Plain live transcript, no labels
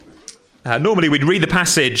Normally we'd read the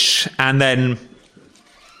passage and then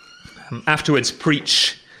afterwards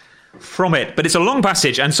preach from it. But it's a long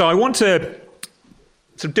passage, and so I want to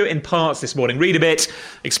sort of do it in parts this morning. Read a bit,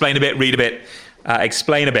 explain a bit, read a bit,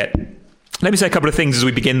 explain a bit. Let me say a couple of things as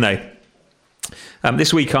we begin, though.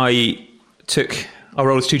 This week I took our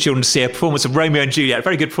oldest two children to see a performance of Romeo and Juliet, a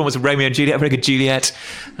very good performance of Romeo and Juliet, a very good Juliet,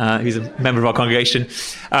 who's a member of our congregation.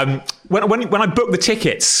 When I booked the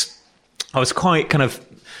tickets, I was quite kind of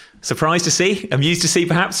surprised to see, amused to see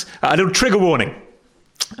perhaps, a little trigger warning.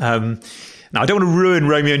 Now, I don't want to ruin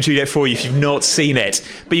Romeo and Juliet for you if you've not seen it,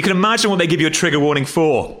 but you can imagine what they give you a trigger warning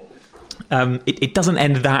for. It doesn't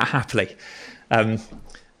end that happily.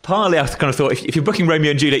 Partly I kind of thought, if you're booking Romeo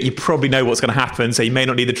and Juliet, you probably know what's going to happen, so you may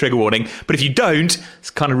not need the trigger warning. But if you don't, it's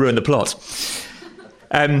kind of ruined the plot.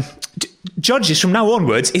 Judges, from now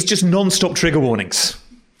onwards, is just non-stop trigger warnings.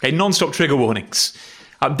 Okay, non-stop trigger warnings.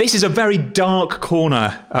 This is a very dark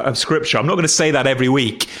corner of Scripture. I'm not going to say that every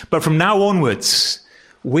week, but from now onwards,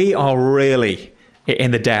 we are really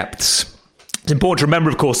in the depths. It's important to remember,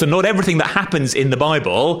 of course, that not everything that happens in the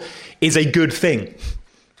Bible is a good thing.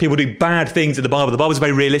 People do bad things in the Bible. The Bible is a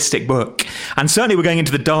very realistic book. And certainly we're going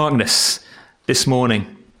into the darkness this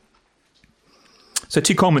morning. So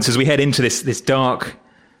 2 comments as we head into this dark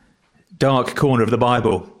corner of the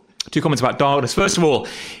Bible. 2 comments about darkness. First of all,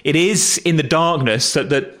 it is in the darkness that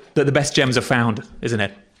the best gems are found, isn't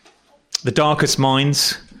it? The darkest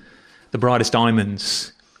minds, the brightest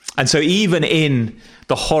diamonds. And so even in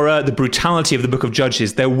the horror, the brutality of the book of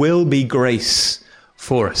Judges, there will be grace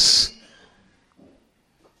for us.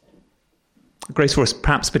 Grace for us,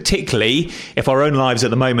 perhaps particularly if our own lives at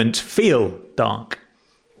the moment feel dark.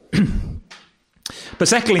 But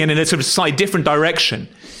secondly, and in a sort of slightly different direction,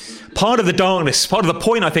 part of the darkness, part of the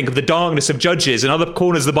point, I think, of the darkness of Judges and other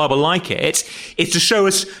corners of the Bible like it, is to show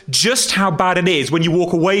us just how bad it is when you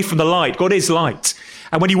walk away from the light. God is light.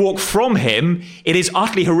 And when you walk from him, it is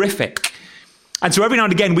utterly horrific. And so every now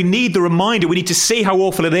and again, we need the reminder, we need to see how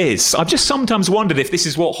awful it is. I've just sometimes wondered if this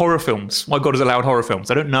is why God has allowed horror films.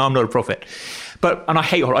 I don't know, I'm not a prophet. And I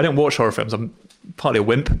hate horror. I don't watch horror films. I'm partly a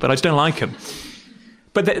wimp, but I just don't like them.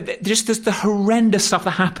 But just the horrendous stuff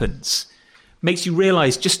that happens makes you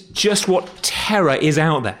realise just what terror is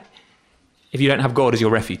out there if you don't have God as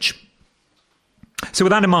your refuge. So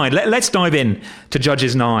with that in mind, let's dive in to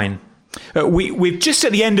Judges 9. We've just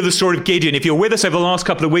at the end of the story of Gideon. If you're with us over the last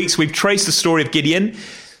couple of weeks, we've traced the story of Gideon,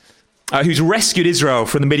 who's rescued Israel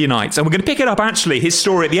from the Midianites. And we're going to pick it up, actually, his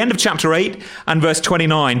story at the end of chapter 8 and verse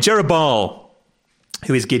 29. Jerubbaal,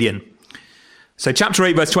 who is Gideon. So chapter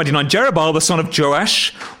 8, verse 29, Jerubbaal, the son of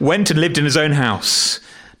Joash, went and lived in his own house.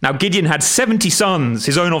 Now Gideon had 70 sons,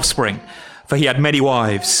 his own offspring, for he had many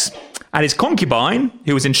wives. And his concubine,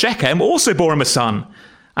 who was in Shechem, also bore him a son,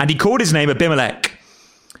 and he called his name Abimelech.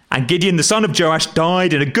 And Gideon, the son of Joash,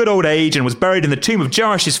 died in a good old age and was buried in the tomb of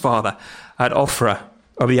Joash his father at Ophrah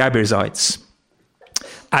of the Abiezrites.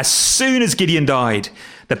 As soon as Gideon died,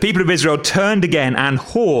 the people of Israel turned again and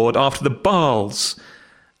whored after the Baals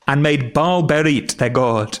and made Baal-Berit their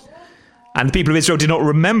god. And the people of Israel did not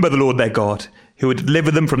remember the Lord their God, who had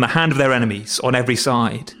delivered them from the hand of their enemies on every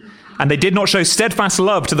side. And they did not show steadfast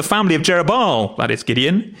love to the family of Jerubbaal, that is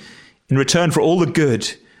Gideon, in return for all the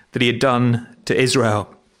good that he had done to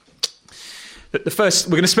Israel. We're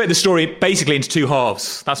going to split the story basically into 2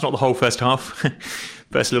 halves. That's not the whole first half.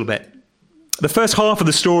 First a little bit. The first half of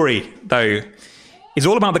the story, though, is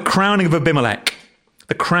all about the crowning of Abimelech.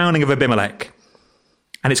 The crowning of Abimelech.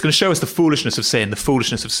 And it's going to show us the foolishness of sin.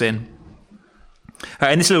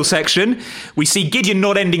 In this little section, we see Gideon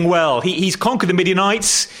not ending well. He's conquered the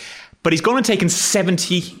Midianites, but he's gone and taken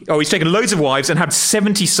he's taken loads of wives and had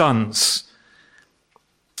 70 sons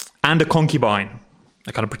and a concubine,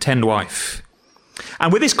 a kind of pretend wife.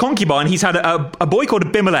 And with this concubine, he's had a boy called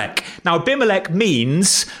Abimelech. Now, Abimelech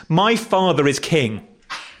means, my father is king.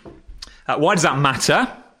 Why does that matter?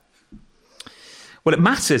 Well, it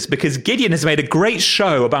matters because Gideon has made a great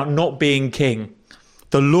show about not being king.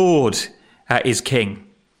 The Lord is king.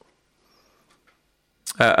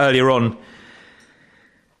 Earlier on,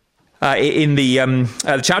 in the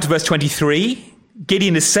chapter, verse 23,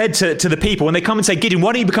 Gideon has said to the people, when they come and say, Gideon,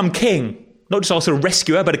 why don't you become king? Not just also a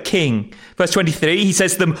rescuer, but a king. Verse 23, he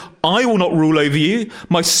says to them, I will not rule over you.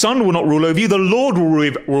 My son will not rule over you. The Lord will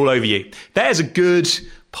rule over you. There's a good,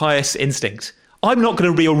 pious instinct. I'm not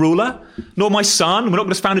going to be a ruler, nor my son. We're not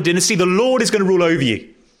going to found a dynasty. The Lord is going to rule over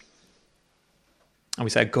you. And we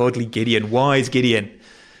say, godly Gideon, wise Gideon.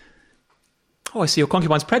 Oh, I see your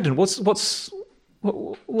concubine's pregnant. What's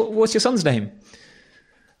your son's name?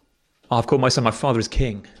 Oh, I've called my son, my father is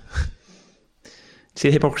king. See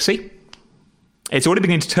the hypocrisy? It's already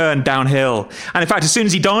beginning to turn downhill. And in fact, as soon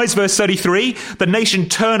as he dies, verse 33, the nation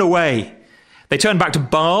turn away. They turn back to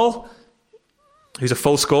Baal, who's a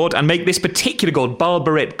false god, and make this particular god, Baal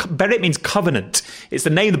Berit. Berit means covenant. It's the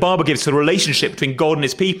name the Bible gives to the relationship between God and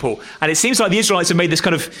his people. And it seems like the Israelites have made this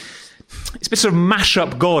kind of, it's a bit sort of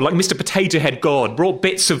mash-up god, like Mr. Potato Head God, brought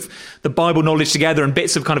bits of the Bible knowledge together and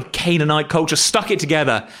bits of kind of Canaanite culture, stuck it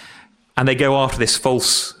together, and they go after this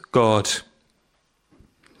false god.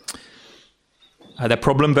 Their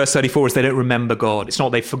problem, verse 34, is they don't remember God. It's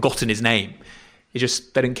not they've forgotten his name. It's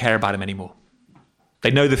just they don't care about him anymore.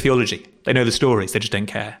 They know the theology. They know the stories. They just don't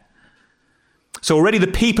care. So already the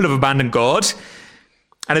people have abandoned God.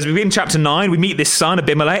 And as we begin chapter 9, we meet this son,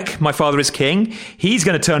 Abimelech. My father is king. He's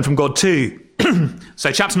going to turn from God too.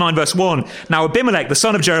 So chapter 9, verse 1. Now Abimelech, the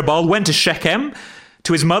son of Jerubbaal, went to Shechem,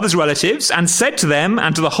 to his mother's relatives, and said to them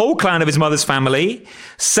and to the whole clan of his mother's family,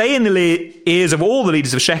 say in the ears of all the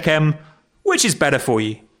leaders of Shechem, which is better for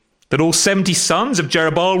you, that all 70 sons of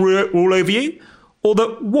Jerubbaal rule over you, or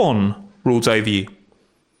that one rules over you?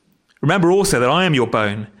 Remember also that I am your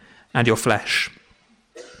bone and your flesh.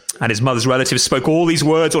 And his mother's relatives spoke all these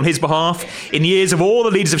words on his behalf in the ears of all the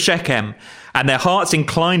leaders of Shechem, and their hearts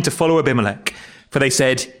inclined to follow Abimelech, for they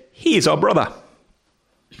said, he is our brother.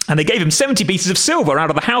 And they gave him 70 pieces of silver out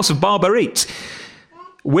of the house of Baal Berit,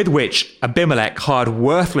 with which Abimelech hired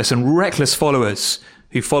worthless and reckless followers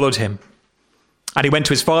who followed him. And he went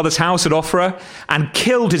to his father's house at Ophrah and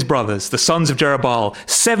killed his brothers, the sons of Jerubbaal,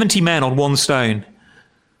 70 men on one stone.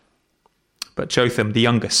 But Jotham, the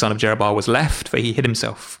youngest son of Jerubbaal, was left, for he hid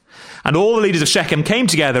himself. And all the leaders of Shechem came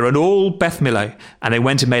together, and all Beth Millo, and they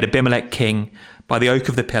went and made Abimelech king by the oak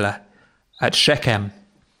of the pillar at Shechem.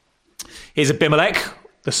 Here's Abimelech,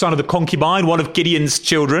 the son of the concubine, one of Gideon's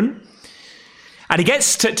children. And he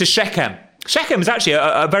gets to Shechem. Shechem is actually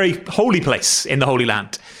a very holy place in the Holy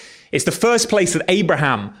Land. It's the first place that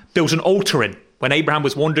Abraham built an altar in. When Abraham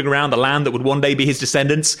was wandering around the land that would one day be his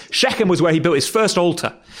descendants, Shechem was where he built his first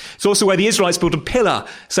altar. It's also where the Israelites built a pillar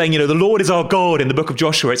saying, the Lord is our God in the book of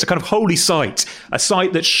Joshua. It's a kind of holy site, a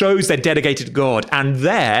site that shows they're dedicated to God. And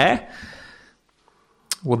their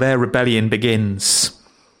rebellion begins.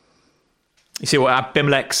 You see what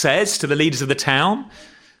Abimelech says to the leaders of the town,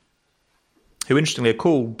 who interestingly are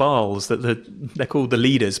called Baals, they're called the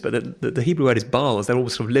leaders, but the Hebrew word is Baals. They're all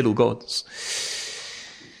sort of little gods.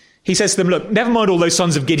 He says to them, look, never mind all those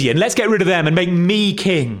sons of Gideon. Let's get rid of them and make me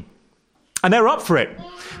king. And they're up for it.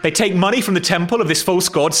 They take money from the temple of this false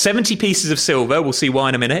god, 70 pieces of silver, we'll see why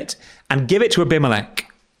in a minute, and give it to Abimelech.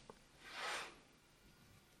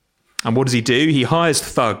 And what does he do? He hires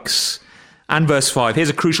thugs. And verse 5,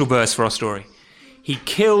 here's a crucial verse for our story. He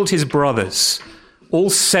killed his brothers,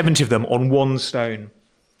 all 70 of them on one stone.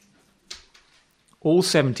 All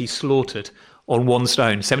 70 slaughtered on one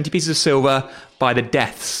stone. 70 pieces of silver by the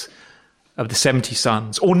deaths of the 70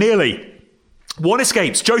 sons, or nearly. One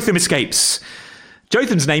escapes. Jotham escapes.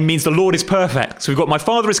 Jotham's name means the Lord is perfect. So we've got my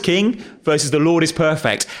father is king versus the Lord is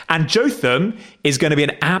perfect. And Jotham is going to be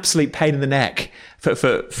an absolute pain in the neck for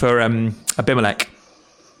Abimelech.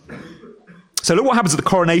 So look what happens at the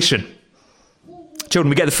coronation. Children,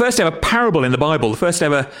 we get the first ever parable in the Bible, the first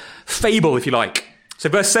ever fable, if you like. So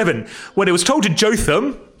verse 7, when it was told to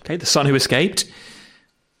Jotham, the son who escaped,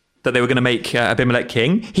 that they were going to make Abimelech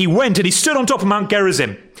king, he went and he stood on top of Mount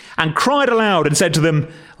Gerizim and cried aloud and said to them,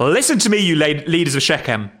 listen to me, you leaders of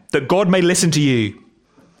Shechem, that God may listen to you.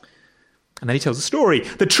 And then he tells the story.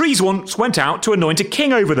 The trees once went out to anoint a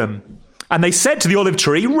king over them. And they said to the olive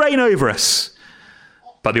tree, reign over us.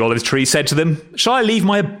 But the olive tree said to them, shall I leave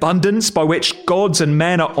my abundance by which gods and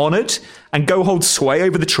men are honoured and go hold sway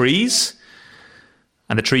over the trees?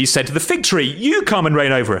 And the trees said to the fig tree, you come and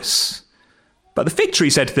reign over us. But the fig tree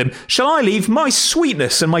said to them, shall I leave my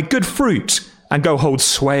sweetness and my good fruit and go hold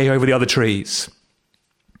sway over the other trees?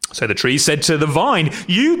 So the trees said to the vine,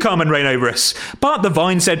 you come and reign over us. But the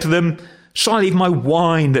vine said to them, shall I leave my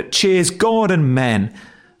wine that cheers God and men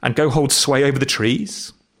and go hold sway over the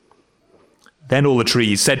trees? Then all the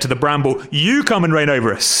trees said to the bramble, you come and reign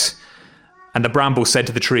over us. And the bramble said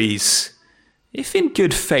to the trees, if in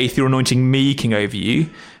good faith you're anointing me king over you,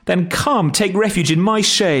 then come, take refuge in my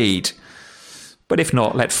shade. But if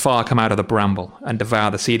not, let fire come out of the bramble and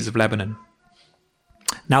devour the cedars of Lebanon.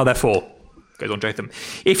 Now therefore, goes on Jotham,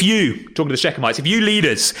 if you, talking to the Shechemites, if you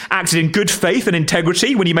leaders acted in good faith and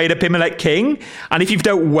integrity when you made Abimelech king, and if you've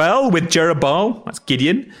dealt well with Jerubbaal, that's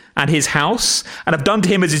Gideon, and his house, and have done to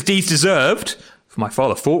him as his deeds deserved, for my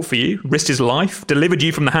father fought for you, risked his life, delivered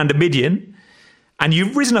you from the hand of Midian, And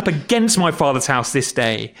you've risen up against my father's house this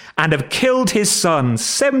day, and have killed his son,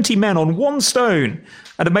 70 men on one stone,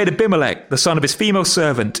 and have made Abimelech, the son of his female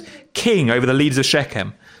servant, king over the leaders of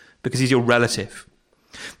Shechem, because he's your relative.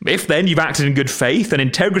 If then you've acted in good faith and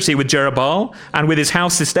integrity with Jerubbaal and with his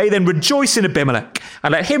house this day, then rejoice in Abimelech,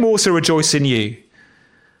 and let him also rejoice in you.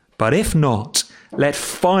 But if not, let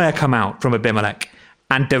fire come out from Abimelech,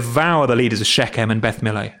 and devour the leaders of Shechem and Beth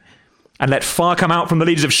Millo. And let fire come out from the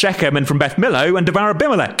leaders of Shechem and from Beth Millo, and devour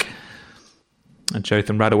Abimelech. And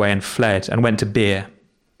Jotham ran away and fled, and went to Beer,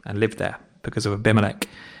 and lived there, because of Abimelech,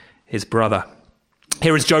 his brother.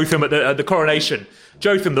 Here is Jotham at the coronation.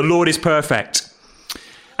 Jotham, the Lord is perfect.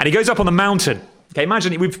 And he goes up on the mountain. Okay,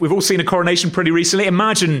 imagine, we've all seen a coronation pretty recently.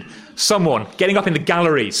 Imagine someone getting up in the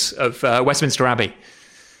galleries of Westminster Abbey,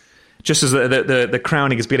 just as the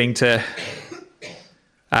crowning is beginning to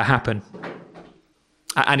happen.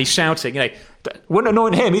 And he's shouting, wouldn't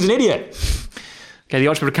anoint him, he's an idiot. Okay, the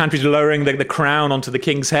Archbishop of Canterbury's lowering the crown onto the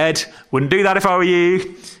king's head. Wouldn't do that if I were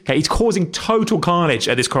you. Okay, he's causing total carnage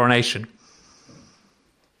at this coronation.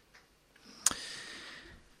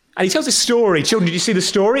 And he tells this story. Children, did you see the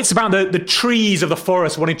story? It's about the trees of the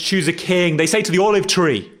forest wanting to choose a king. They say to the olive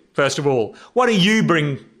tree, first of all, why don't you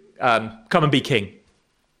come and be king?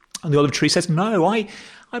 And the olive tree says, no, I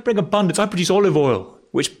bring abundance. I produce olive oil,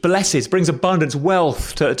 which brings abundance,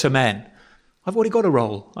 wealth to men. I've already got a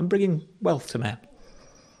role. I'm bringing wealth to men.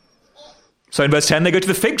 So in verse 10, they go to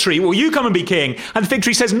the fig tree. Well, you come and be king. And the fig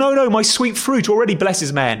tree says, no, my sweet fruit already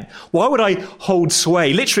blesses men. Why would I hold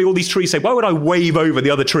sway? Literally, all these trees say, why would I wave over the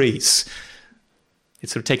other trees?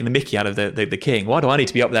 It's sort of taking the mickey out of the king. Why do I need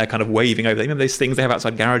to be up there kind of waving over? Remember those things they have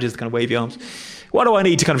outside garages, the kind of wavy arms? Why do I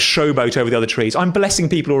need to kind of showboat over the other trees? I'm blessing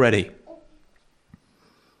people already.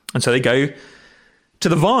 And so they go to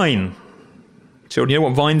the vine. Children, you know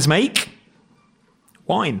what vines make?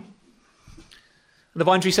 Wine. And the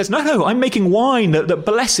vine tree says, no, I'm making wine that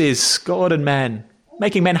blesses God and men,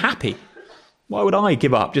 making men happy. Why would I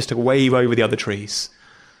give up just to wave over the other trees?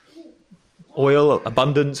 Oil,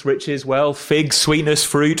 abundance, riches, wealth, figs, sweetness,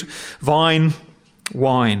 fruit, vine,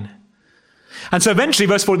 wine. And so eventually,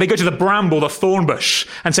 verse 4, they go to the bramble, the thorn bush,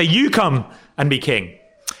 and say, you come and be king.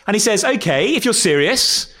 And he says, okay, if you're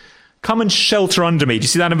serious, come and shelter under me. Do you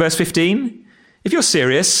see that in verse 15? If you're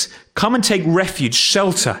serious, come and take refuge,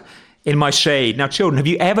 shelter in my shade. Now, children, have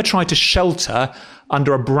you ever tried to shelter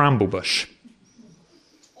under a bramble bush?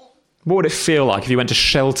 What would it feel like if you went to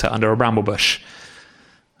shelter under a bramble bush?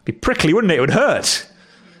 It'd be prickly, wouldn't it? It would hurt.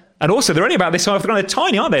 And also, they're only about this size. They're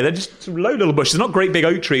tiny, aren't they? They're just low little bushes, not great big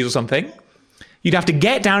oak trees or something. You'd have to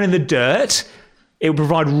get down in the dirt. It would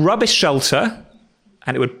provide rubbish shelter,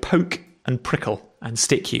 and it would poke and prickle and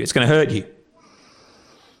stick you. It's going to hurt you.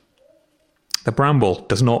 The bramble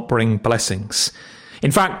does not bring blessings. In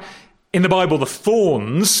fact, in the Bible, the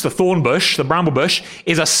thorn bush, the bramble bush,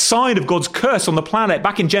 is a sign of God's curse on the planet.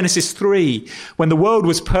 Back in Genesis 3, when the world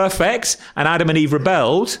was perfect and Adam and Eve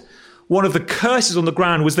rebelled, one of the curses on the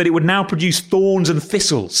ground was that it would now produce thorns and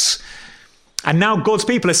thistles. And now God's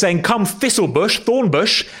people are saying, come thorn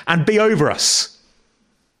bush, and be over us.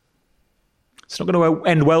 It's not going to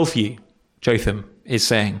end well for you, Jotham is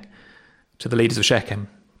saying to the leaders of Shechem.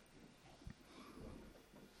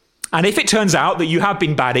 And if it turns out that you have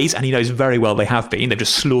been baddies, and he knows very well they have been, they've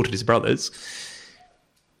just slaughtered his brothers,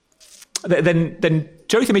 then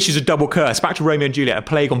Jotham issues a double curse, back to Romeo and Juliet, a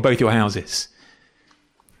plague on both your houses.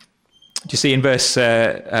 Do you see in verse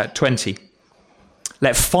 20?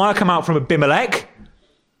 Let fire come out from Abimelech,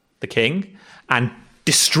 the king, and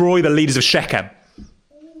destroy the leaders of Shechem,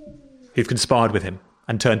 who've conspired with him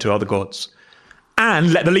and turned to other gods.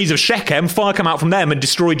 And let the leaders of Shechem, fire come out from them and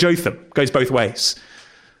destroy Jotham. Goes both ways.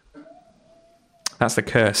 That's the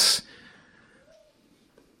curse.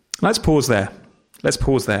 Let's pause there.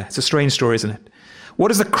 It's a strange story, isn't it? What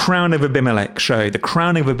does the crown of Abimelech show? The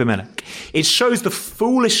crowning of Abimelech. It shows the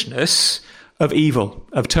foolishness of evil,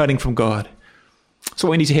 of turning from God. That's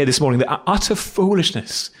what we need to hear this morning, the utter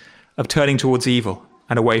foolishness of turning towards evil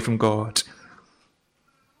and away from God.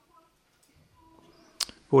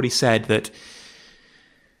 I've already said that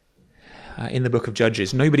in the book of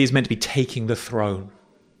Judges, nobody is meant to be taking the throne,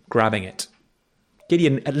 grabbing it.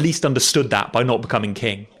 Gideon at least understood that by not becoming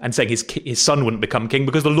king and saying his son wouldn't become king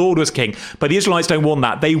because the Lord was king. But the Israelites don't want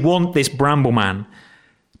that. They want this bramble man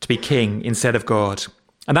to be king instead of God.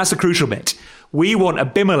 And that's the crucial bit. We want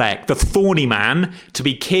Abimelech, the thorny man, to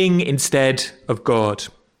be king instead of God.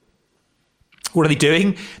 What are they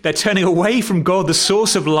doing? They're turning away from God, the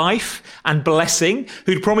source of life and blessing,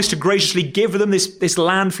 who'd promised to graciously give them this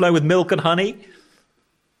land flow with milk and honey,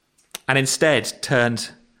 and instead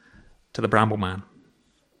turned to the bramble man.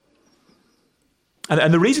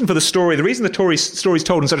 And the reason for the story, the reason the story is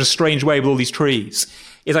told in such a strange way with all these trees,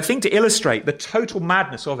 is I think to illustrate the total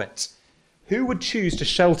madness of it. Who would choose to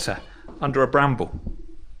shelter under a bramble?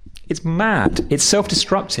 It's mad. It's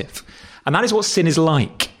self-destructive. And that is what sin is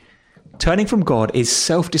like. Turning from God is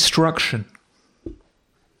self-destruction.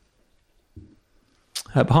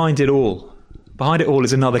 Behind it all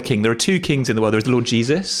is another king. There are two kings in the world. There is the Lord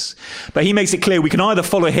Jesus, but he makes it clear we can either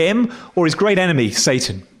follow him or his great enemy,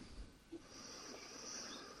 Satan.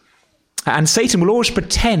 And Satan will always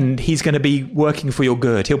pretend he's going to be working for your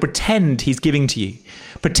good. He'll pretend he's giving to you.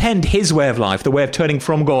 Pretend his way of life, the way of turning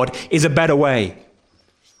from God, is a better way.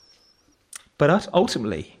 But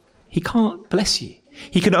ultimately, he can't bless you.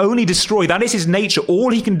 He can only destroy. That is his nature.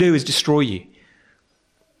 All he can do is destroy you.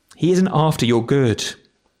 He isn't after your good.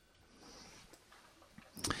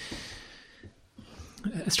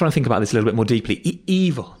 Let's try and think about this a little bit more deeply.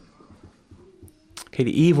 Evil. Okay,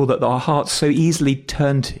 the evil that our hearts so easily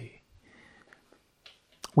turn to.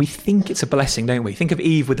 We think it's a blessing, don't we? Think of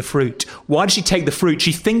Eve with the fruit. Why does she take the fruit?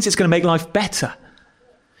 She thinks it's going to make life better.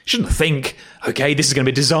 She doesn't think, okay, this is going to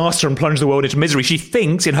be a disaster and plunge the world into misery. She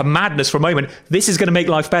thinks in her madness for a moment, this is going to make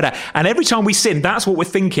life better. And every time we sin, that's what we're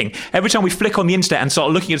thinking. Every time we flick on the internet and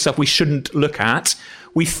start looking at stuff we shouldn't look at,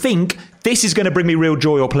 we think this is going to bring me real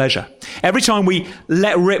joy or pleasure. Every time we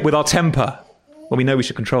let rip with our temper, when we know we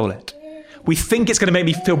should control it, we think it's going to make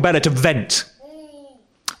me feel better to vent.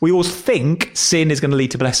 We always think sin is going to lead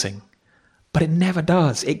to blessing, but it never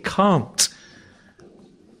does. It can't.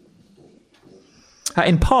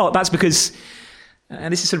 In part, that's because,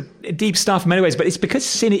 and this is sort of deep stuff in many ways, but it's because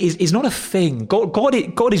sin is not a thing. God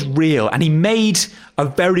is real, and he made a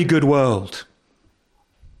very good world.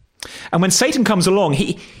 And when Satan comes along,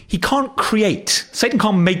 he can't create. Satan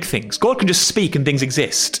can't make things. God can just speak and things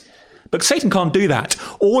exist. But Satan can't do that.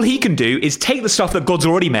 All he can do is take the stuff that God's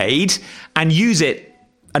already made and use it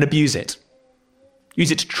and abuse it. Use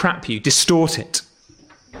it to trap you, distort it.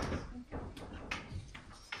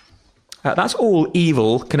 That's all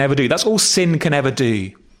evil can ever do. That's all sin can ever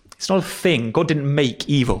do. It's not a thing. God didn't make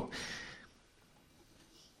evil.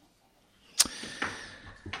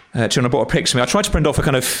 John, I brought a picture of me. I tried to print off a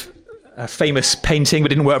kind of a famous painting,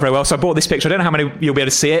 but it didn't work very well. So I brought this picture. I don't know how many of you'll be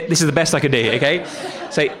able to see it. This is the best I could do, okay?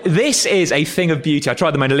 So this is a thing of beauty. I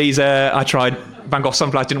tried the Mona Lisa. I tried Van Gogh's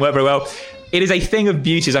Sunflower. Didn't work very well. It is a thing of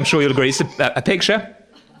beauty, as I'm sure you'll agree. It's a picture.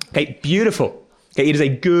 Okay, beautiful. Okay, it is a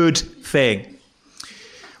good thing.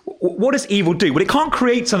 What does evil do? Well, it can't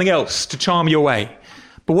create something else to charm you away.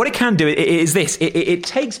 But what it can do is this. It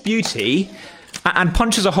takes beauty and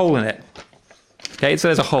punches a hole in it. Okay, so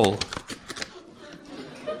there's a hole.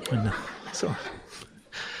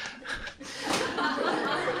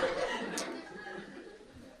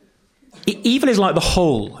 Evil is like the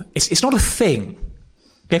hole. It's not a thing.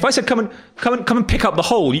 Okay, if I said, come and pick up the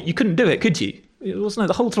hole, you couldn't do it, could you? It wasn't,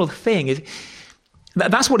 the hole's not a thing.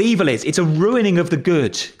 That's what evil is. It's a ruining of the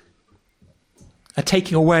good, a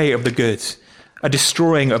taking away of the good, a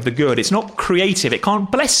destroying of the good. It's not creative. It can't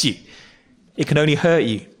bless you. It can only hurt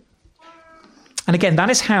you. And again, that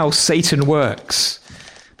is how Satan works.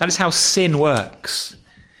 That is how sin works.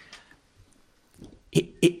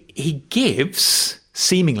 He gives,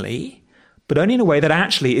 seemingly, but only in a way that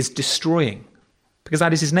actually is destroying, because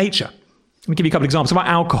that is his nature. Let me give you a couple of examples about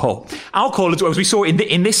alcohol. Alcohol, as we saw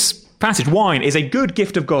in this passage, wine is a good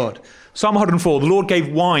gift of God. Psalm 104, the Lord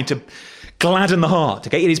gave wine to gladden the heart.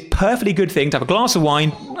 Okay, it is a perfectly good thing to have a glass of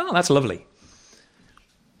wine. Oh, that's lovely.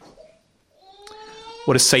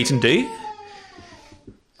 What does Satan do?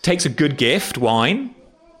 Takes a good gift, wine,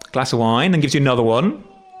 a glass of wine, and gives you another one,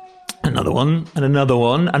 and another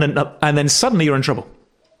one, and then suddenly you're in trouble.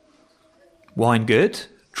 Wine good,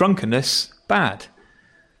 drunkenness bad.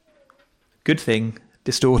 Good thing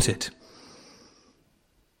distorted.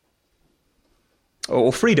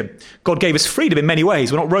 Or freedom. God gave us freedom in many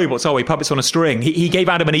ways. We're not robots, are we? Puppets on a string. He gave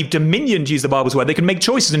Adam and Eve dominion, to use the Bible's word. They can make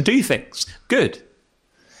choices and do things. Good.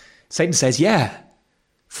 Satan says, yeah,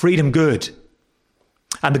 freedom good.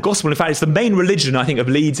 And the gospel, in fact, it's the main religion, I think, of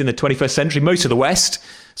Leeds in the 21st century, most of the West.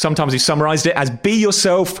 Sometimes we've summarized it as be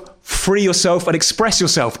yourself, free yourself, and express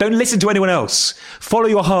yourself. Don't listen to anyone else. Follow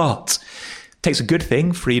your heart. Takes a good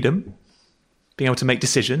thing, freedom, being able to make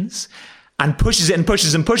decisions, and pushes it and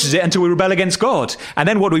pushes and pushes it until we rebel against God. And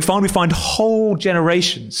then what do we find? We find whole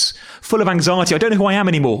generations full of anxiety. I don't know who I am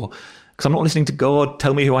anymore because I'm not listening to God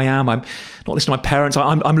tell me who I am. I'm not listening to my parents.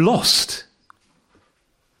 I'm lost.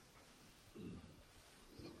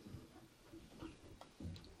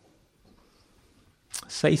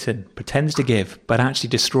 Satan pretends to give, but actually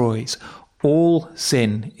destroys. All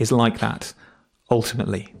sin is like that.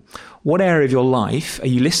 ultimately? What area of your life are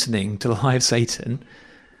you listening to the lie of Satan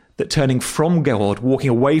that turning from God, walking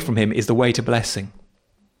away from him, is the way to blessing?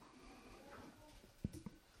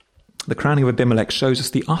 The crowning of Abimelech shows us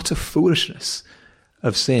the utter foolishness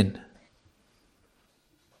of sin.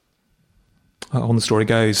 On the story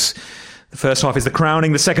goes, the first half is the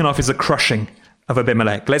crowning, the second half is the crushing of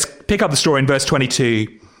Abimelech. Let's pick up the story in verse 22.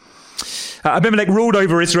 Abimelech ruled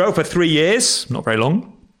over Israel for 3 years, not very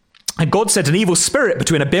long. And God sent an evil spirit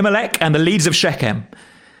between Abimelech and the leaders of Shechem.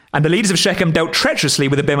 And the leaders of Shechem dealt treacherously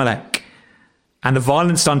with Abimelech. And the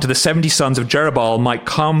violence done to the 70 sons of Jerubbaal might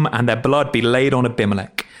come, and their blood be laid on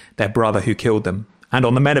Abimelech, their brother who killed them, and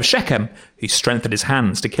on the men of Shechem, who strengthened his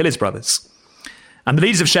hands to kill his brothers. And the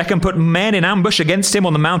leaders of Shechem put men in ambush against him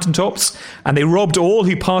on the mountaintops, and they robbed all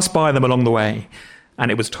who passed by them along the way. And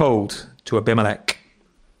it was told to Abimelech.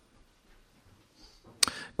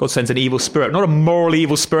 God sends an evil spirit, not a moral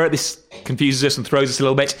evil spirit. This confuses us and throws us a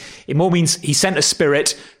little bit. It more means he sent a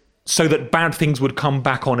spirit so that bad things would come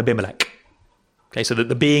back on Abimelech. Okay, so that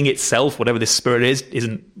the being itself, whatever this spirit is,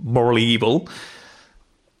 isn't morally evil.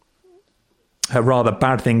 Rather,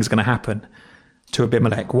 bad things are going to happen to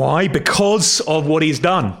Abimelech. Why? Because of what he's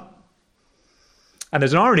done. And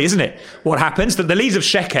there's an irony, isn't it? What happens? That the leaders of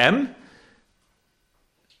Shechem,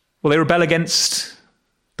 well, they rebel against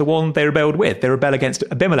the one they rebelled with. They rebel against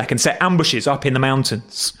Abimelech and set ambushes up in the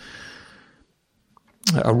mountains.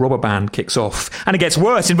 A robber band kicks off. And it gets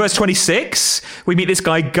worse. In verse 26, we meet this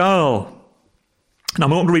guy, Gal. Now, I'm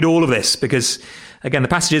not going to read all of this because, again, the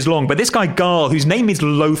passage is long. But this guy, Gal, whose name is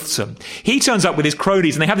Loathsome, he turns up with his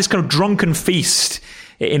cronies and they have this kind of drunken feast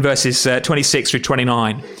in verses 26 through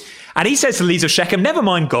 29. And he says to the leaders of Shechem, never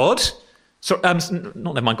mind God. Not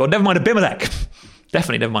never mind God, never mind Abimelech.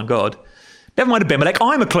 Definitely never mind God. Never mind Abimelech,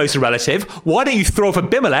 I'm a closer relative. Why don't you throw off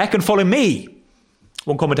Abimelech and follow me?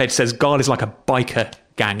 One commentator says Gal is like a biker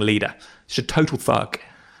gang leader. He's a total thug.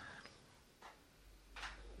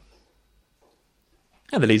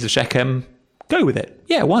 And the leaders of Shechem go with it.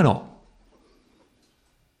 Yeah, why not?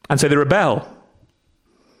 And so they rebel.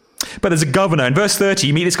 But there's a governor. In verse 30,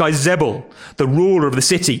 you meet this guy Zebul, the ruler of the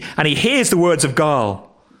city, and he hears the words of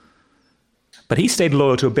Gal. But he stayed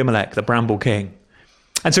loyal to Abimelech, the bramble king.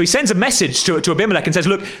 And so he sends a message to Abimelech and says,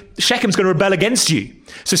 look, Shechem's going to rebel against you.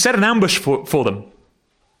 So set an ambush for them.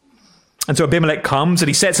 And so Abimelech comes and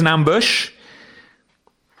he sets an ambush.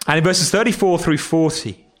 And in verses 34 through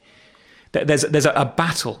 40, there's a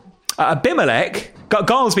battle. Abimelech,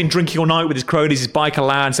 Gal's been drinking all night with his cronies, his biker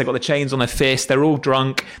lads. They've got the chains on their fists. They're all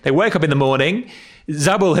drunk. They wake up in the morning.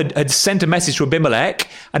 Zebul had sent a message to Abimelech,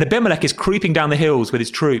 and Abimelech is creeping down the hills with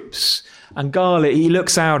his troops. And Gal, he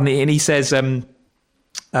looks out and he says...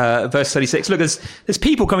 verse 36, look, there's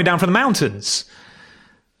people coming down from the mountains.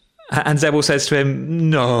 And Zebul says to him,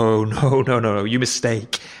 no, you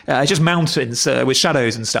mistake. It's just mountains with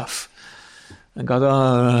shadows and stuff. And God,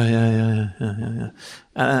 yeah.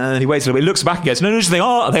 And he waits a little bit, he looks back and goes,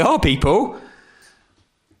 no, they are people.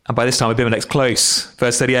 And by this time, Abimelech's close.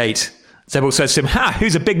 Verse 38, Zebul says to him,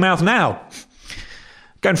 who's a big mouth now?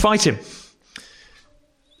 Go and fight him.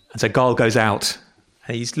 And so Gal goes out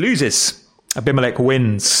and he loses. Abimelech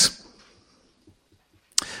wins.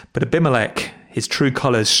 But Abimelech, his true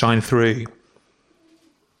colours shine through.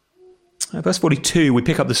 Verse 42, we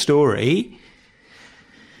pick up the story.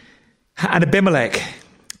 And Abimelech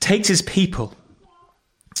takes his people.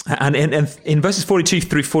 And in verses 42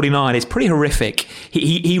 through 49, it's pretty horrific.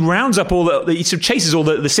 He rounds up he sort of chases all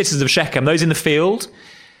the citizens of Shechem, those in the field,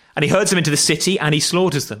 and he herds them into the city and he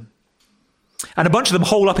slaughters them. And a bunch of them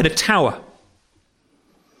hole up in a tower.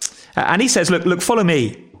 And he says, look, follow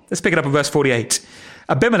me. Let's pick it up in verse 48.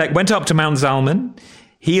 Abimelech went up to Mount Zalmon,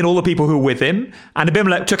 he and all the people who were with him, and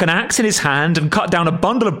Abimelech took an axe in his hand and cut down a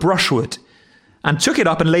bundle of brushwood and took it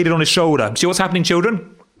up and laid it on his shoulder. See what's happening,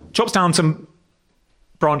 children? Chops down some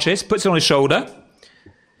branches, puts it on his shoulder,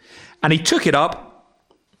 and he took it up.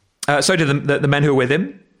 So did the men who were with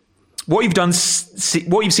him. What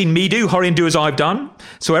you've seen me do, hurry and do as I've done.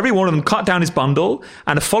 So every one of them cut down his bundle,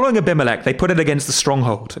 and following Abimelech, they put it against the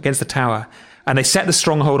stronghold, against the tower, and they set the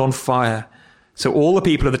stronghold on fire. So all the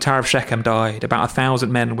people of the Tower of Shechem died, about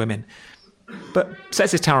 1,000 men and women. But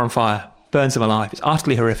sets his tower on fire, burns them alive. It's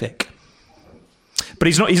utterly horrific. But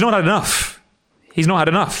he's not had enough. He's not had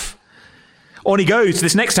enough. On he goes to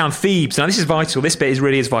this next town, Thebes. Now this is vital. This bit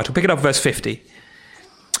really is vital. Pick it up, verse 50.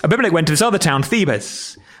 Abimelech went to this other town,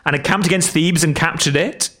 Thebes, and encamped against Thebes and captured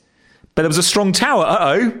it. But there was a strong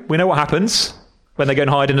tower. We know what happens when they go and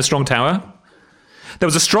hide in a strong tower. There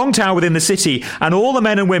was a strong tower within the city, and all the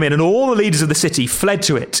men and women and all the leaders of the city fled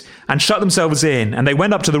to it and shut themselves in, and they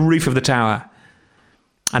went up to the roof of the tower.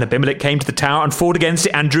 And Abimelech came to the tower and fought against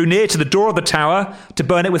it and drew near to the door of the tower to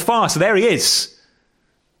burn it with fire. So there he is.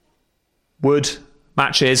 Wood,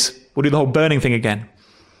 matches, we'll do the whole burning thing again.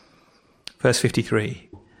 Verse 53.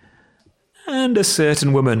 And a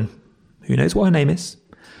certain woman, who knows what her name is,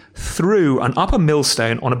 threw an upper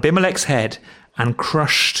millstone on Abimelech's head and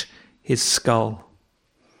crushed his skull.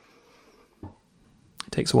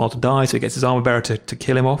 It takes a while to die, so he gets his armor bearer to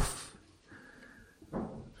kill him off.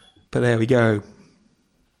 But there we go.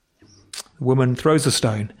 The woman throws the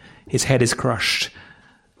stone. His head is crushed.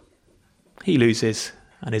 He loses,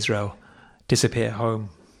 and Israel disappear home.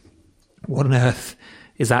 What on earth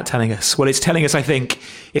is that telling us? Well, it's telling us, I think,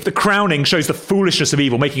 if the crowning shows the foolishness of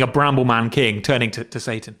evil, making a bramble man king, turning to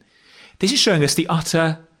Satan, this is showing us the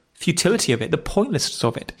utter futility of it, the pointlessness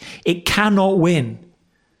of it. It cannot win.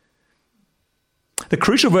 The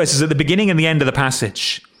crucial verses at the beginning and the end of the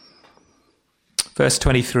passage. Verse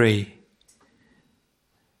 23.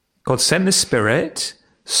 God sent the Spirit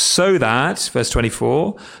so that, verse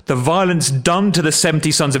 24, the violence done to the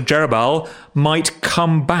 70 sons of Jerubbaal might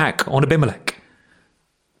come back on Abimelech,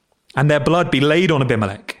 and their blood be laid on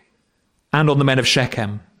Abimelech and on the men of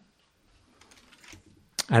Shechem.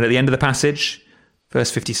 And at the end of the passage,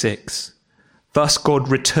 verse 56, thus God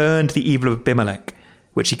returned the evil of Abimelech,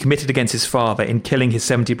 which he committed against his father in killing his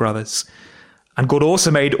 70 brothers. And God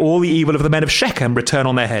also made all the evil of the men of Shechem return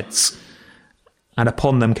on their heads. And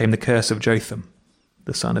upon them came the curse of Jotham,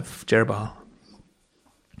 the son of Jerubbaal.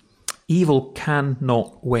 Evil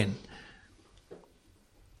cannot win.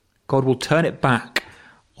 God will turn it back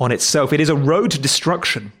on itself. It is a road to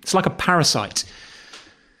destruction. It's like a parasite.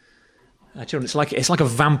 Children, it's like a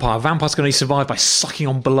vampire. Vampires can only survive by sucking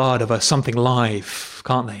on blood of something live,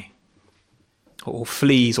 can't they? Or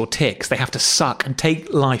fleas or ticks. They have to suck and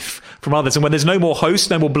take life from others. And when there's no more host,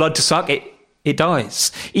 no more blood to suck, it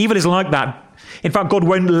dies. Evil is like that. In fact, God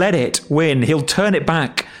won't let it win. He'll turn it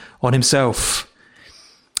back on himself.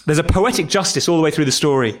 There's a poetic justice all the way through the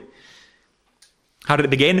story. How did it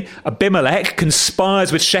begin? Abimelech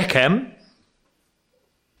conspires with Shechem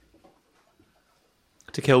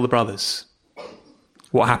to kill the brothers.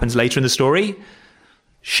 What happens later in the story?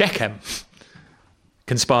 Shechem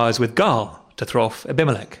conspires with Gaal to throw off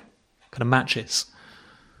Abimelech. Kind of matches.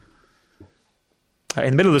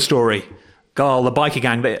 In the middle of the story, Gaal, the biker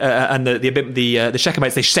gang, and the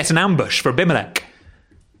Shechemites, they set an ambush for Abimelech.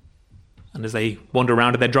 And as they wander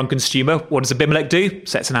around in their drunken stupor, what does Abimelech do?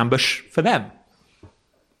 Sets an ambush for them.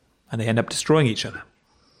 And they end up destroying each other.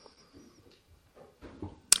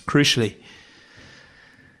 Crucially,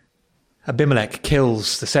 Abimelech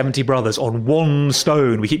kills the 70 brothers on one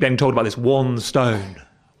stone. We keep getting told about this one stone.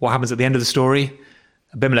 What happens at the end of the story?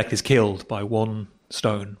 Abimelech is killed by one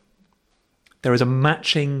stone. There is a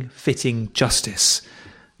matching, fitting justice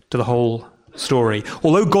to the whole story.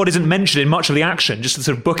 Although God isn't mentioned in much of the action, just the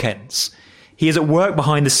sort of bookends, he is at work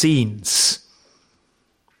behind the scenes.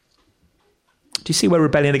 Do you see where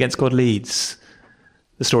rebellion against God leads?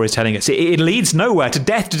 The story is telling us. It leads nowhere, to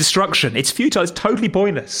death, to destruction. It's futile, it's totally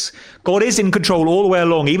pointless. God is in control all the way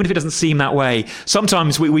along, even if it doesn't seem that way.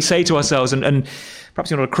 Sometimes we say to ourselves, and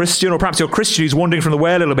perhaps you're not a Christian, or perhaps you're a Christian who's wandering from the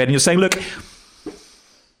way a little bit, and you're saying, look,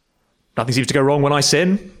 nothing seems to go wrong when I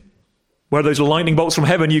sin. Where are those lightning bolts from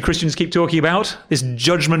heaven you Christians keep talking about? This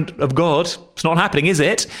judgment of God, it's not happening, is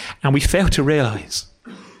it? And we fail to realize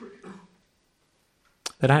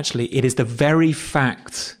that actually it is the very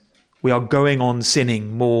fact we are going on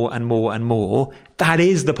sinning more and more and more, that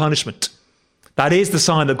is the punishment. That is the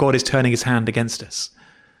sign that God is turning his hand against us.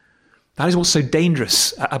 That is what's so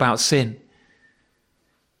dangerous about sin.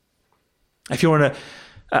 If you're in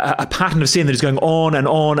a pattern of sin that is going on and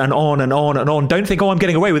on and on and on and on, don't think, I'm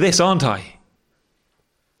getting away with this, aren't I?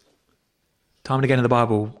 Time and again in the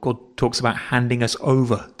Bible, God talks about handing us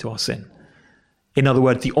over to our sin. In other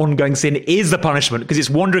words, the ongoing sin is the punishment because it's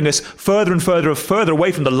wandering us further and further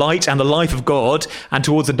away from the light and the life of God and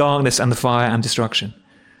towards the darkness and the fire and destruction.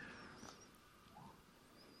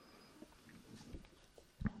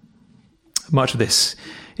 Much of this,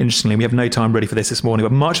 interestingly, we have no time ready for this morning,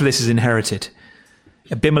 but much of this is inherited.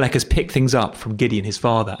 Abimelech has picked things up from Gideon, his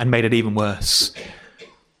father, and made it even worse.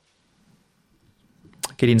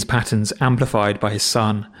 Gideon's patterns amplified by his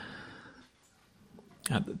son.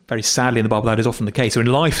 Very sadly in the Bible, that is often the case. Or in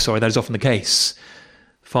life, that is often the case.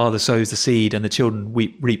 Father sows the seed and the children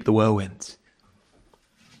reap the whirlwind.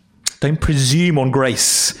 Don't presume on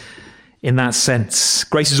grace in that sense.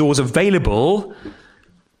 Grace is always available,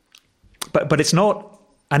 but it's not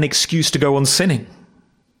an excuse to go on sinning.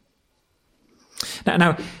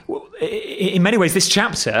 Now, in many ways, this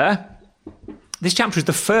chapter is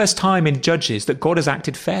the first time in Judges that God has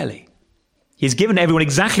acted fairly. He's given everyone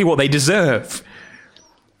exactly what they deserve.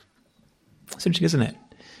 It's interesting, isn't it?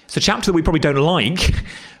 It's a chapter that we probably don't like,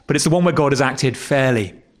 but it's the one where God has acted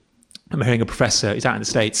fairly. I'm hearing a professor, he's out in the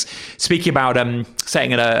States, speaking about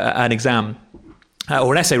setting an exam,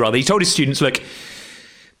 or an essay rather. He told his students, look,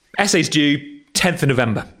 essay's due 10th of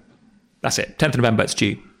November. That's it, 10th of November it's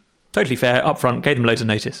due. Totally fair, up front, gave them loads of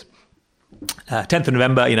notice. 10th of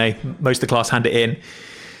November, most of the class hand it in.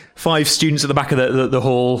 5 students at the back of the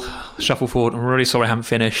hall shuffle forward. I'm really sorry I haven't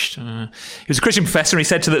finished. He was a Christian professor and he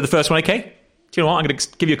said to the first one, okay, do you know what? I'm going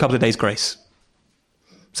to give you a couple of days grace.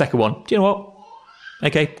 Second one, do you know what?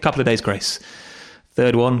 Okay, couple of days grace.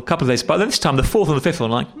 Third one, couple of days. But this time, the fourth and the fifth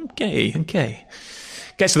one, like, okay.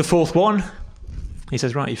 Gets to the fourth one. He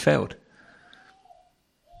says, right, you failed.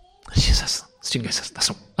 The student goes, that's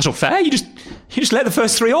not fair. You just let the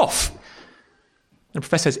first 3 off. And the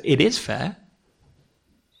professor says, it is fair.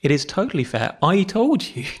 It is totally fair. I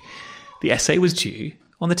told you the essay was due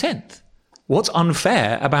on the 10th. What's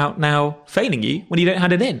unfair about now failing you when you don't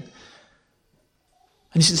hand it in?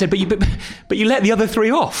 And he said, but you let the other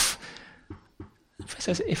 3 off. The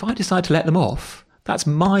professor says, if I decide to let them off, that's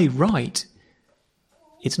my right.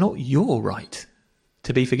 It's not your right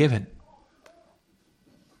to be forgiven.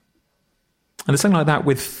 And there's something like that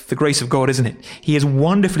with the grace of God, isn't it? He is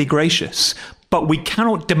wonderfully gracious, but we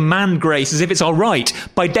cannot demand grace as if it's our right.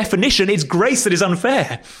 By definition, it's grace that is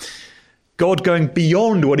unfair. God going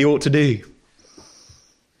beyond what he ought to do.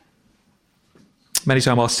 Many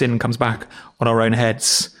times our sin comes back on our own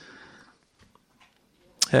heads.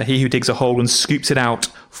 He who digs a hole and scoops it out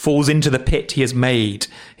falls into the pit he has made.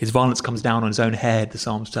 His violence comes down on his own head, the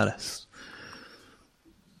Psalms tell us.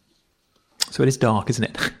 So it is dark, isn't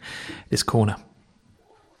it? This corner.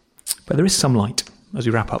 But there is some light. As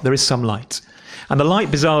we wrap up, there is some light. And the light,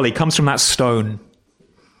 bizarrely, comes from that stone.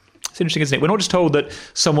 It's interesting, isn't it? We're not just told that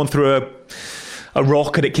someone threw a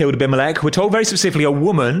rock and it killed Abimelech. We're told very specifically a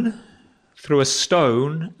woman threw a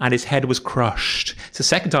stone and his head was crushed. It's the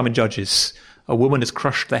second time in Judges a woman has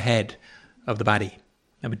crushed the head of the baddie.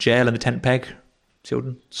 Remember Jael and the tent peg?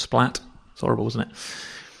 Children, splat. It's horrible, isn't it?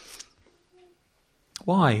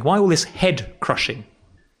 Why? Why all this head crushing?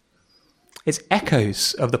 It's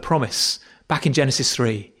echoes of the promise back in Genesis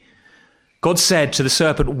 3. God said to the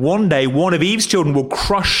serpent, one day one of Eve's children will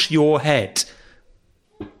crush your head.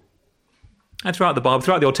 And throughout the Bible,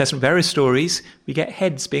 throughout the Old Testament, various stories, we get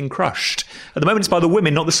heads being crushed. At the moment, it's by the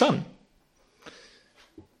women, not the son.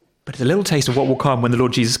 But it's a little taste of what will come when the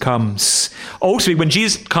Lord Jesus comes. Ultimately, when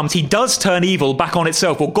Jesus comes, he does turn evil back on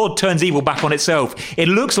itself, or God turns evil back on itself. It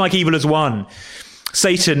looks like evil has won.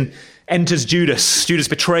 Satan enters Judas. Judas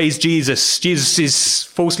betrays Jesus. Jesus is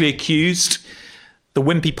falsely accused. The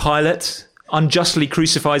wimpy Pilate unjustly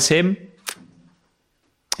crucifies him.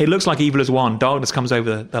 It looks like evil has won. Darkness comes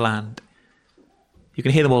over the land. You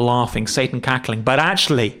can hear them all laughing, Satan cackling. But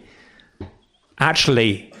actually,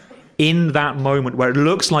 in that moment where it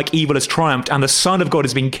looks like evil has triumphed and the Son of God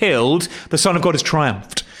has been killed, the Son of God has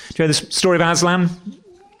triumphed. Do you know the story of Aslan?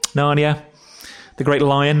 Narnia, the great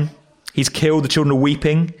lion. He's killed, the children are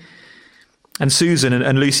weeping. And Susan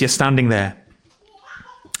and Lucy are standing there.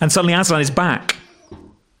 And suddenly Aslan is back.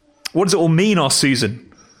 What does it all mean, asked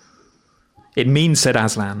Susan. It means, said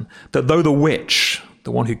Aslan, that though the witch,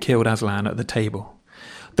 the one who killed Aslan at the table,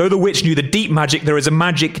 though the witch knew the deep magic, there is a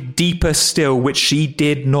magic deeper still which she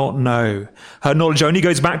did not know. Her knowledge only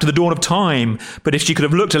goes back to the dawn of time, but if she could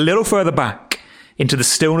have looked a little further back into the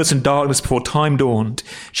stillness and darkness before time dawned,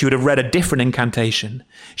 she would have read a different incantation.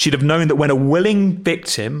 She'd have known that when a willing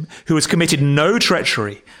victim who has committed no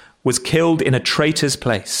treachery was killed in a traitor's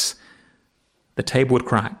place, the table would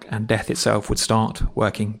crack and death itself would start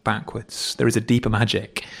working backwards. There is a deeper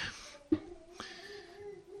magic.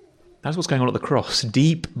 That's what's going on at the cross.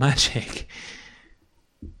 Deep magic.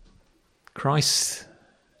 Christ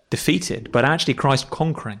defeated, but actually Christ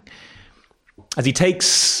conquering. As he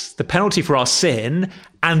takes the penalty for our sin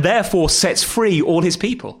and therefore sets free all his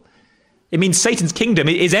people. It means Satan's kingdom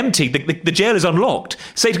is empty. The jail is unlocked.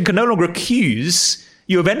 Satan can no longer accuse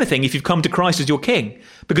you of anything if you've come to Christ as your king,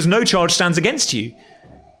 because no charge stands against you.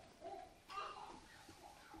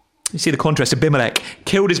 You see the contrast. Abimelech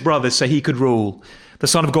killed his brothers so he could rule. The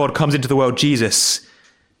Son of God comes into the world, Jesus,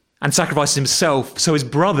 and sacrifices himself so his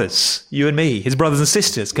brothers, you and me, his brothers and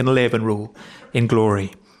sisters, can live and rule in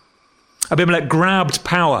glory. Abimelech grabbed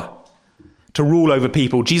power to rule over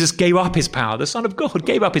people. Jesus gave up his power. The Son of God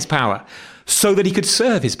gave up his power so that he could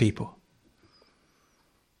serve his people.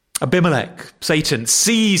 Abimelech, Satan,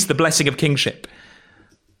 seized the blessing of kingship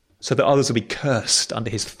so that others will be cursed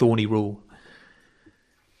under his thorny rule.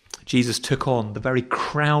 Jesus took on the very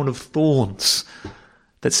crown of thorns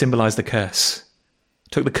that symbolized the curse,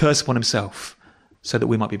 took the curse upon himself so that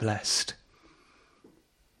we might be blessed.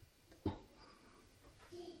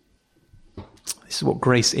 This is what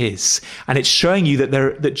grace is. And it's showing you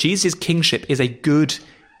that Jesus' kingship is a good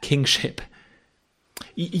kingship.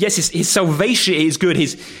 Yes, his salvation is good.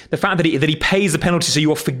 The fact that he pays the penalty so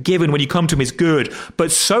you are forgiven when you come to him is good.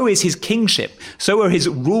 But so is his kingship. So are his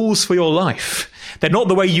rules for your life. They're not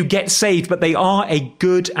the way you get saved, but they are a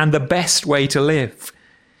good and the best way to live.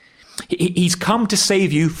 He's come to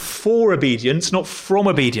save you for obedience, not from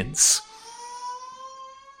obedience.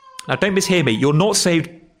 Now, don't mishear me. You're not saved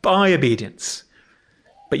by obedience,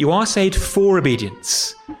 but you are saved for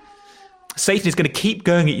obedience. Satan is going to keep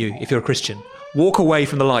going at you if you're a Christian. Walk away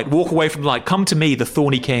from the light. Walk away from the light. Come to me, the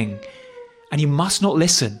thorny king. And you must not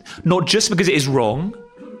listen, not just because it is wrong,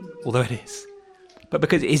 although it is, but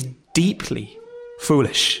because it is deeply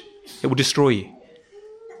foolish. It will destroy you.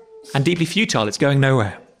 And deeply futile. It's going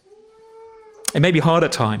nowhere. It may be hard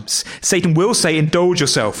at times. Satan will say, indulge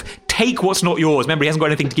yourself. Take what's not yours. Remember, he hasn't got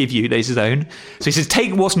anything to give you that is his own. So he says,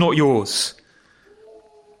 take what's not yours.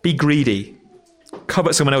 Be greedy.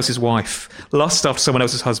 Covet someone else's wife. Lust after someone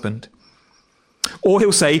else's husband. Or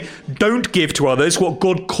he'll say, don't give to others what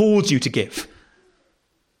God calls you to give.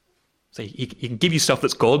 So he can give you stuff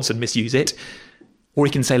that's God's and misuse it. Or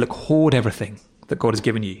he can say, look, hoard everything that God has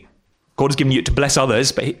given you. God has given you it to bless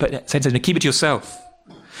others, but Satan says, no, keep it to yourself.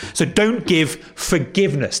 So don't give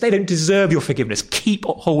forgiveness. They don't deserve your forgiveness. Keep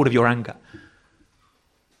hold of your anger.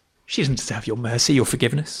 She doesn't deserve your mercy, your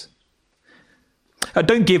forgiveness.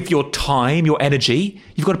 Don't give your time, your energy.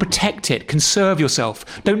 You've got to protect it. Conserve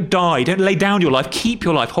yourself. Don't die. Don't lay down your life. Keep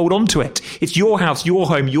your life. Hold on to it. It's your house, your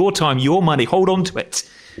home, your time, your money. Hold on to it.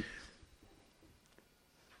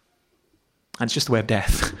 And it's just the way of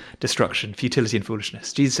death, destruction, futility and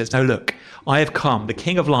foolishness. Jesus says, no, look, I have come, the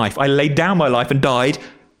King of life. I laid down my life and died,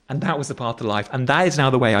 and that was the path to life. And that is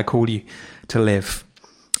now the way I call you to live.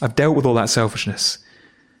 I've dealt with all that selfishness.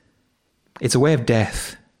 It's a way of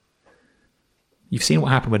death. You've seen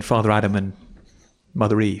what happened when Father Adam and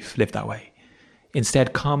Mother Eve lived that way.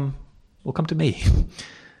 Instead, come to me.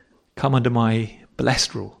 Come under my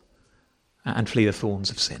blessed rule and flee the thorns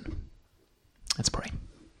of sin. Let's pray.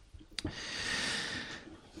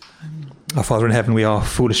 Our Father in heaven, we are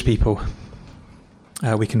foolish people.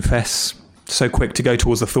 We confess, so quick to go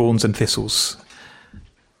towards the thorns and thistles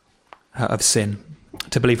of sin,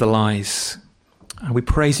 to believe the lies. And we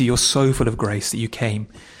praise you, you're so full of grace that you came.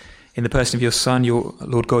 In the person of your Son, your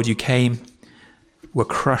Lord God, you came, were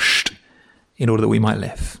crushed in order that we might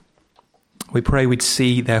live. We pray we'd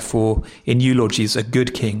see, therefore, in you, Lord Jesus, a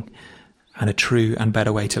good King and a true and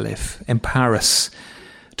better way to live. Empower us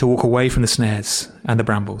to walk away from the snares and the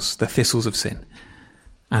brambles, the thistles of sin,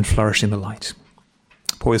 and flourish in the light.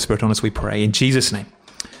 Pour your Spirit on us, we pray. In Jesus' name,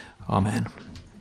 amen.